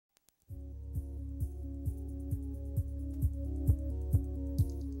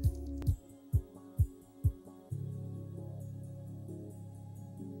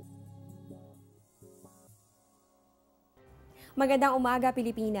Magandang umaga,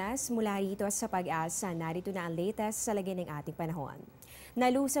 Pilipinas. Mula rito sa Pag-asa, narito na ang latest sa lagay ng ating panahon.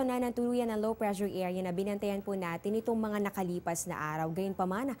 Nalusaw na ng tuluyan ng low pressure area na binantayan po natin itong mga nakalipas na araw.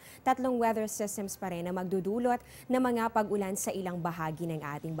 Gayunpaman, tatlong weather systems pa rin na magdudulot ng mga pag-ulan sa ilang bahagi ng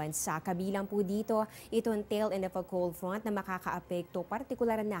ating bansa. Kabilang po dito itong tail end of a cold front na makakaapekto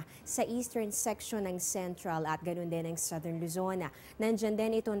partikular na sa eastern section ng central at ganun din ng southern Luzon. Nandyan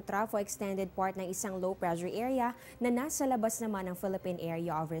din itong trough o extended part ng isang low pressure area na nasa labas naman ng Philippine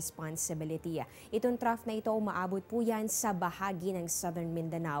Area of Responsibility. Itong trough na ito umaabot po yan sa bahagi ng southern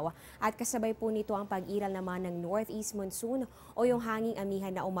Mindanao at kasabay po nito ang pag-iral naman ng northeast monsoon o yung hanging amihan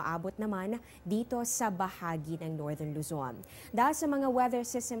na umaabot naman dito sa bahagi ng northern Luzon. Dahil sa mga weather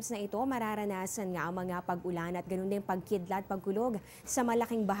systems na ito, mararanasan nga ang mga pag-ulan at ganun din pagkidlat, pagkulog sa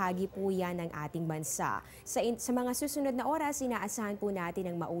malaking bahagi po yan ng ating bansa. Sa mga susunod na oras, inaasahan po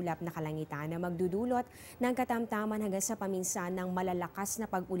natin ang maulap na kalangitan na magdudulot ng katamtaman hanggang sa paminsan ng malalakas na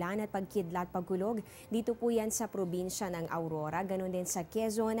pag-ulan at pagkidlat, pagkulog. Dito po yan sa probinsya ng Aurora, ganun din sa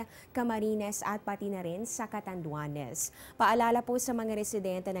Quezon, Camarines at pati na rin sa Catanduanes. Paalala po sa mga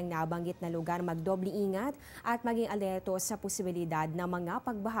residente ng nabanggit na lugar magdoble ingat at maging alerto sa posibilidad ng mga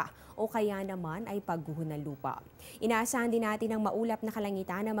pagbaha o kaya naman ay pagguho ng lupa. Inaasahan din natin ang maulap na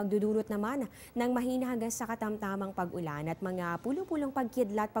kalangitan na magdudulot naman ng mahina hanggang sa katamtamang pag-ulan at mga pulo-pulong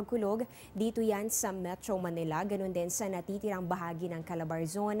pagkidlat, pagkulog dito yan sa Metro Manila, ganun din sa natitirang bahagi ng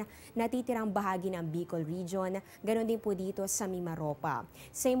Calabarzon, natitirang bahagi ng Bicol Region, ganun din po dito sa Mimaropa.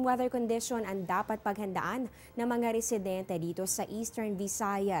 Same weather condition ang dapat paghandaan ng mga residente dito sa Eastern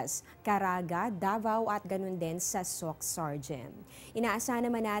Visayas, Caraga, Davao at ganun din sa Soc Sargent. Inaasahan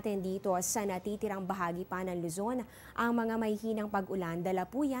naman natin dito sa natitirang bahagi pa ng Luzon ang mga may hinang pag-ulan, dala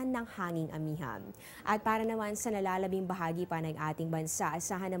po yan ng hanging amihan. At para naman sa nalalabing bahagi pa ng ating bansa,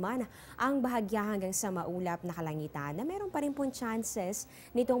 asahan naman ang bahagya hanggang sa maulap na kalangitan na meron pa rin pong chances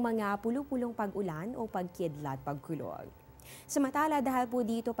nitong mga pulo-pulong pag-ulan o pagkidlat, pagkulog. Samantala, dahil po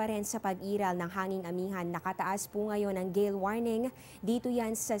dito pa rin sa pag-iral ng hanging amihan, nakataas po ngayon ang gale warning dito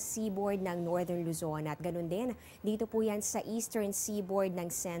yan sa seaboard ng Northern Luzon at ganun din dito po yan sa eastern seaboard ng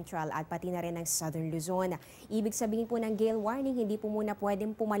Central at pati na rin ng Southern Luzon. Ibig sabihin po ng gale warning, hindi po muna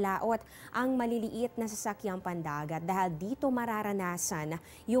pwedeng pumalaot ang maliliit na sasakyang pandagat dahil dito mararanasan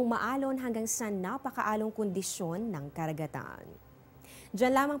yung maalon hanggang sa napakaalong kondisyon ng karagatan.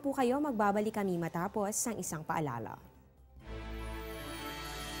 Diyan lamang po kayo, magbabalik kami matapos ang isang paalala.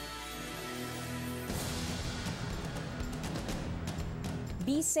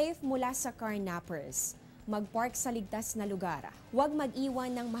 Be safe mula sa carnappers. Mag-park sa ligtas na lugar. Huwag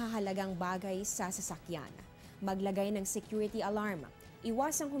mag-iwan ng mahahalagang bagay sa sasakyan. Maglagay ng security alarm.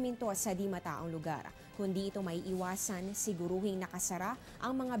 Iwasang huminto sa di mataong lugar. Kundi ito may iwasan, siguruhing nakasara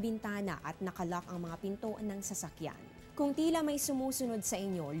ang mga bintana at nakalak ang mga pinto ng sasakyan. Kung tila may sumusunod sa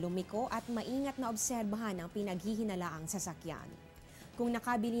inyo, lumiko at maingat na obserbahan ang pinaghihinalaang sasakyan. Kung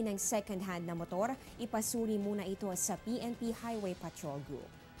nakabili ng second-hand na motor, ipasuri muna ito sa PNP Highway Patrol Group.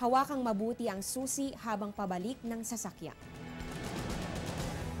 Hawakang mabuti ang susi habang pabalik ng sasakyan.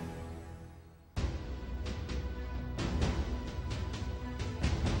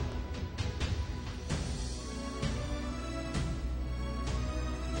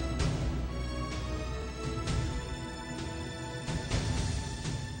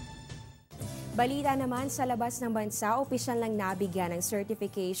 Balita naman sa labas ng bansa, opisyal lang nabigyan ng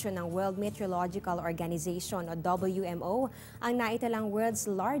certification ng World Meteorological Organization o WMO ang naitalang world's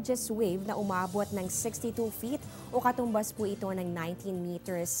largest wave na umabot ng 62 feet o katumbas po ito ng 19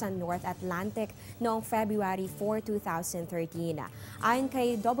 meters sa North Atlantic noong February 4, 2013. Ayon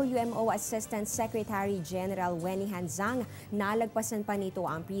kay WMO Assistant Secretary General Weni Hanzang, nalagpasan pa nito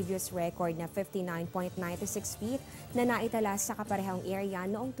ang previous record na 59.96 feet na naitala sa kaparehong area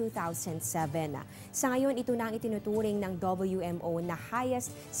noong 2007. Sa ngayon, ito na ang itinuturing ng WMO na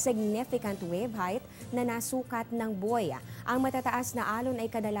highest significant wave height na nasukat ng buoy. Ang matataas na alon ay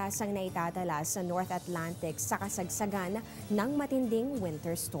kadalasang naitatala sa North Atlantic sa kasagsagan ng matinding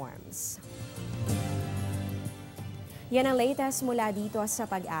winter storms. Yan ang latest mula dito sa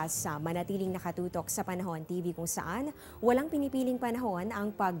Pag-asa. Manatiling nakatutok sa Panahon TV kung saan walang pinipiling panahon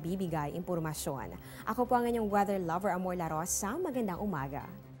ang pagbibigay impormasyon. Ako po ang inyong weather lover, Amor Larrosa. Magandang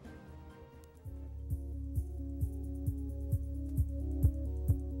umaga.